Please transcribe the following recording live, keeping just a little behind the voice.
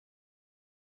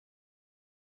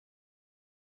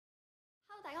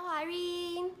大家好，我係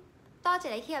Irene， 多謝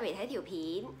你 click 入嚟睇條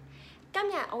片。今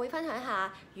日我會分享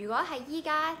下，如果係依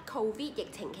家 Covid 疫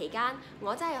情期間，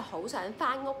我真係好想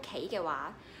翻屋企嘅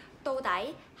話，到底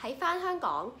喺翻香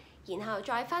港，然後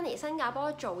再翻嚟新加坡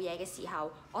做嘢嘅時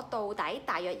候，我到底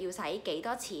大約要使幾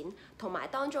多錢，同埋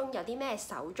當中有啲咩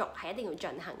手續係一定要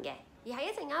進行嘅。而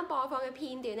喺一陣間播放嘅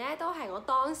片段咧，都係我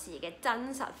當時嘅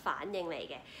真實反應嚟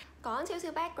嘅。講少少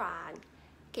background。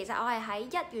其實我係喺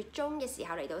1月中嘅時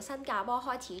候嚟到新加坡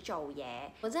開始做嘢，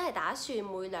我真係打算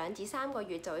每2至3個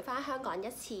月就會返香港一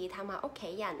次，探下屋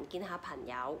企人，見下朋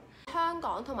友。香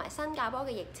港同埋新加坡嘅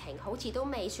疫情好似都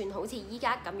未算好似依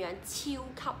家咁樣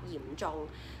超級嚴重，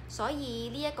所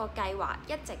以呢一個計劃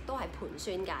一直都係盤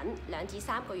算緊2至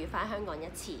3個月返香港一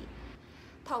次。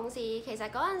同時，其實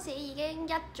嗰陣時已經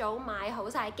一早買好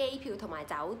晒機票同埋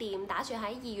酒店，打算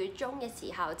喺2月中嘅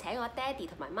時候請我爹哋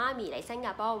同埋媽咪嚟新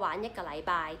加坡玩1個禮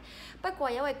拜。不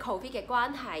過因為 Covid 嘅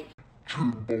關係，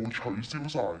全部取消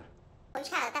晒。好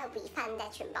彩有得 refund 啫，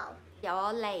全部。由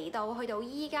我嚟到去到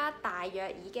依家，大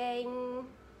約已經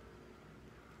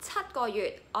7個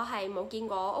月，我係冇見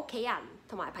過屋企人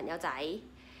同埋朋友仔。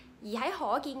而喺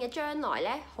可見嘅將來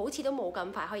呢，好似都冇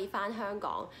咁快可以返香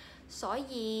港，所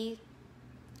以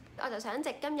我就想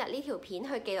藉今日呢條片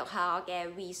去記錄下我嘅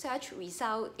research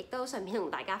result， 亦都順便同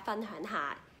大家分享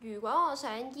下，如果我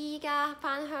想依家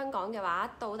返香港嘅話，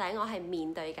到底我係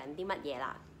面對緊啲乜嘢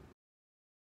啦？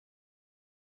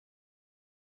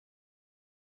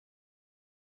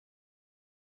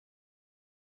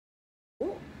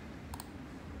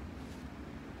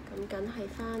咁梗係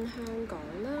返香港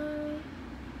啦，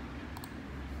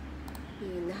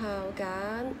然後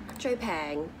揀最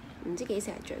平，唔知幾時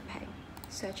係最平。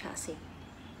search 下先。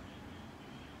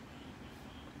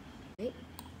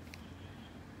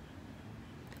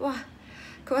哇！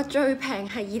佢話最平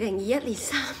係2021年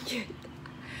3月，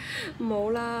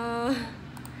冇啦。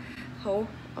好，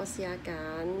我試下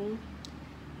揀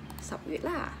10月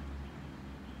啦。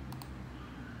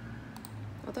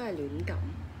我都係亂撳。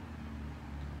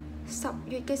10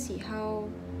月嘅時候，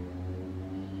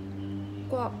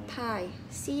國泰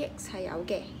CX 係有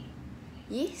嘅。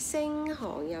咦，星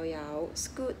航又有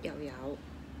 ，Scoot 又有，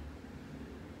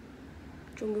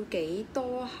仲要幾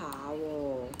多下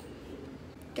喎？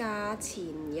價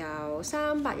錢由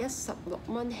316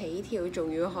蚊起跳，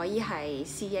仲要可以係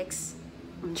CX，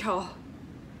 唔錯。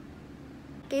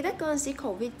記得嗰陣時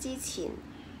Covid 之前，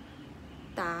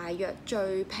大約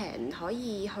最平可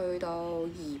以去到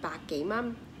200幾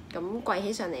蚊，咁貴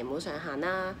起上嚟冇上限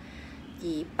啦。而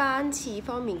班次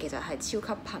方面其實係超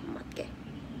級頻密嘅。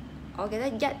我記得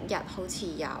一日好似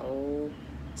有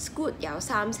Scoot 有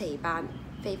3、4班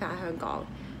飛返香港，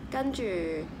跟住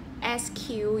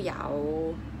SQ 有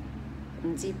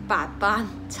唔知8班、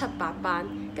7、8班，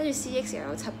跟住 CX 又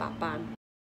有7、8班。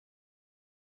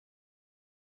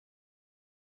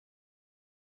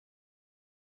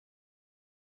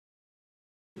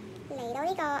嚟到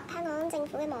呢個香港政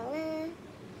府嘅網啦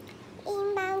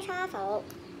 ，Inbound Travel。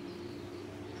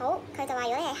好，佢就話如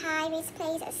果你係 high risk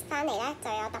places 翻嚟咧，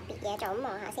就有特別嘢做，咁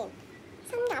望下先。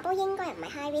新加坡應該又唔係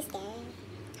high risk 嘅，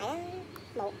係啦，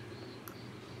冇。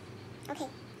OK，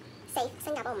 safe，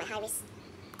 新加坡唔係 high risk。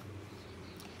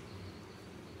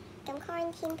咁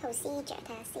quarantine procedure 睇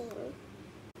下先。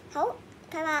好，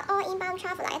佢話 all inbound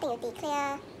traveller 一定要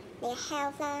declare 你嘅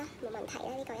health 啦，冇問題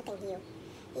啦，呢個一定要。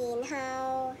然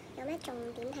後有咩重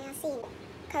點睇下先？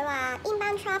佢話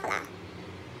inbound traveller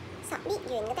submit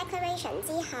完嘅 declaration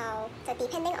之後，就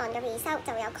depending on the result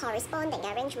就會有 corresponding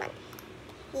嘅 arrangement。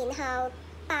然後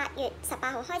8月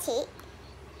18號開始，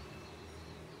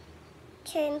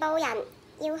全部人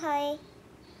要去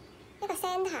一個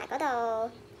centre 嗰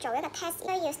度做一個 test， 應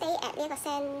該要 stay at 呢一個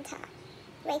centre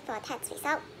wait for test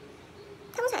result。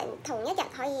通常同一日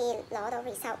可以攞到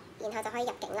result， 然後就可以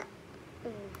入境啦。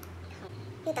好，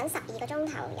要等12個鐘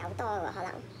頭有多喎，可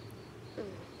能。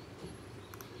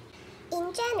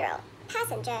In general,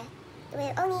 passenger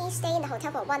will only stay in the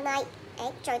hotel for 1 night，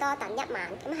 最多等1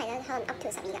晚，咁係咧，可能 up to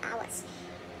 12個 hours。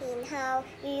然後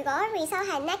如果 result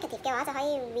係 negative 嘅話，就可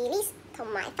以 release 同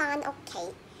埋返屋企，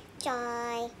再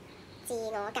自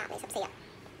我隔離14日。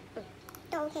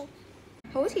都 OK。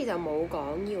好似就冇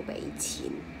講要俾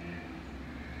錢。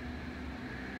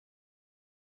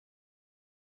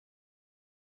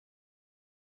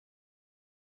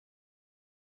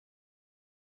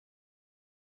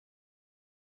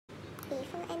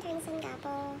Before entering 新加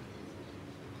坡，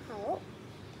好，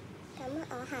咁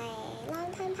我係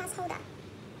long-term pass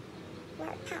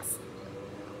holder，work pass，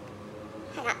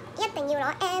 係啦，一定要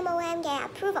攞 MOM 嘅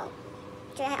approval，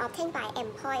 仲要係 obtained by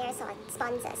employers or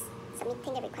sponsors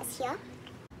submitting the request here。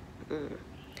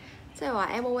即係話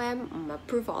MOM 唔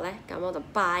approve 我咧，咁我就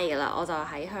buy 㗎啦，我就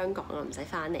喺香港啦，唔使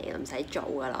翻嚟啦，唔使做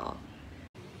㗎啦。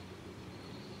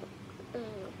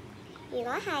如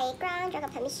果係 grant 咗個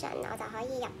permission， 我就可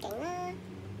以入境啦。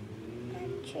跟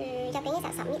住入境嘅時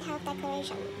候 submit health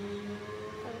declaration。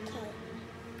OK。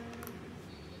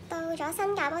到咗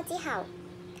新加坡之後，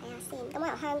睇下先。咁我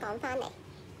由香港翻嚟，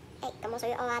咁我屬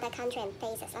於 all other country and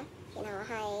places 啦。然後我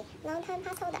係 long-term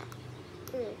pass holder。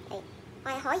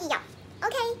我係可以入。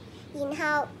OK。然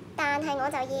後，但係我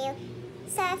就要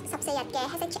serve 14日嘅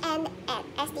HHN at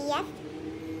SDF，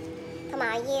 同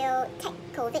埋要 take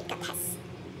COVID 嘅 test。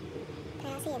睇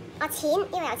下先，錢，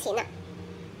因為有錢啦。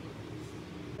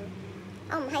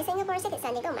我唔係 Singapore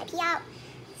citizen， 亦都唔係 PR，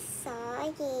 所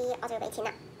以我就要俾錢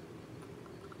啦。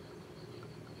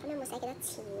咁有冇寫幾多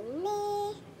錢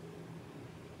呢？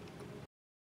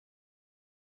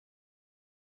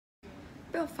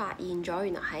俾我發現咗，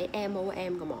原來喺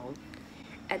MOM 個網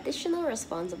additional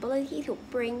responsibility to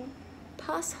bring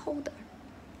pass holder，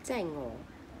 即係我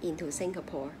into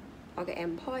Singapore， 我嘅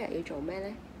employer 要做咩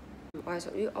呢？我係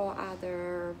屬於 all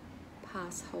other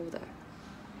pass holder，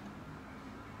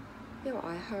 因為我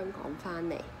喺香港翻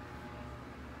嚟。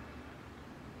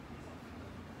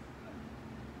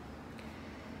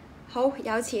好，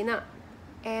有錢啦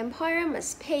 ！Employer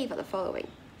must pay for the following：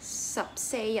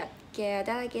 14日嘅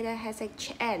delegated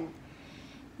HHN，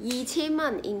 2000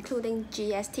蚊 including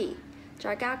GST，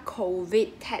 再加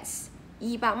COVID test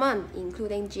 200蚊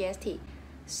including GST，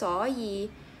 所以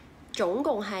總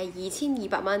共係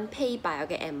2200蚊 pay by 我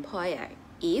嘅 employer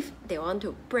if they want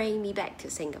to bring me back to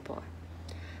Singapore。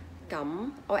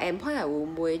咁我 employer 會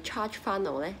唔會 charge 翻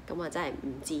我呢？咁我真係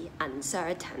唔知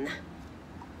 ，uncertain 啊！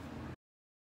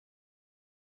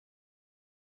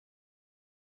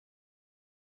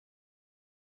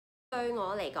對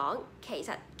我嚟講，其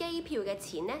實機票嘅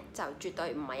錢呢，就絕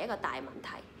對唔係一個大問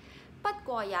題。不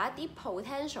過有一啲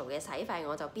potential 嘅使費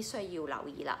我就必須要留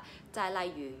意啦，就係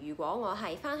例如如果我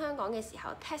係返香港嘅時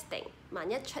候 testing，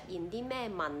 萬一出現啲咩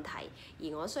問題，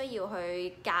而我需要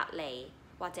去隔離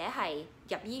或者係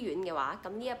入醫院嘅話，咁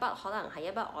呢一筆可能係一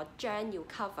筆我將要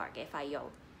cover 嘅費用。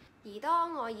而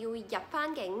當我要入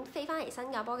返境飛返嚟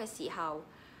新加坡嘅時候，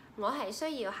我係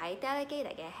需要喺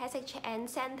delegated 嘅 HHN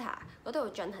Centre 嗰度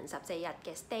進行14日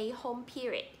嘅 stay home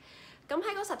period。咁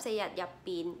喺嗰14日入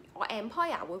邊，我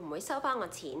employer 會唔會收翻我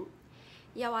錢？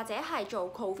又或者係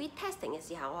做 COVID testing 嘅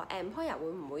時候，我 employer 會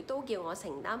唔會都叫我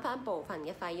承擔翻部分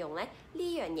嘅費用呢？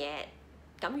呢樣嘢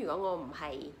咁如果我唔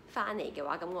係翻嚟嘅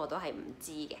話，咁我都係唔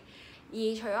知嘅。而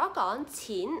除咗講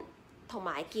錢同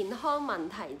埋健康問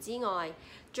題之外，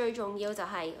最重要就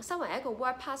係身為一個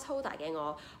work pass holder 嘅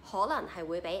我，可能係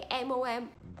會俾 MOM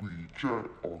reject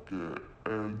我嘅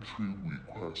entry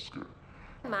request 嘅。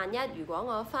萬一如果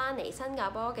我翻嚟新加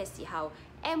坡嘅時候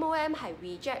 ，MOM 係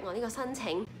reject 我呢個申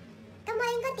請，咁我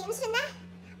應該點算呢？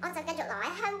我就繼續留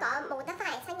喺香港，冇得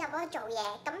翻嚟新加坡做嘢。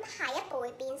咁下一步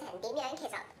會變成點樣？其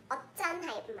實我真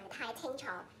係唔係太清楚。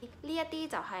呢一啲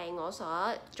就係我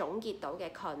所總結到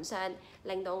嘅 concern，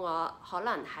 令到我可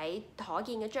能喺可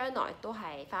見嘅將來都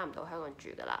係翻唔到香港住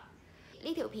㗎啦。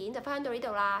呢條片就翻到呢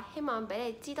度啦，希望俾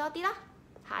你知多啲啦。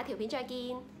下一條片再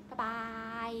見，拜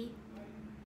拜。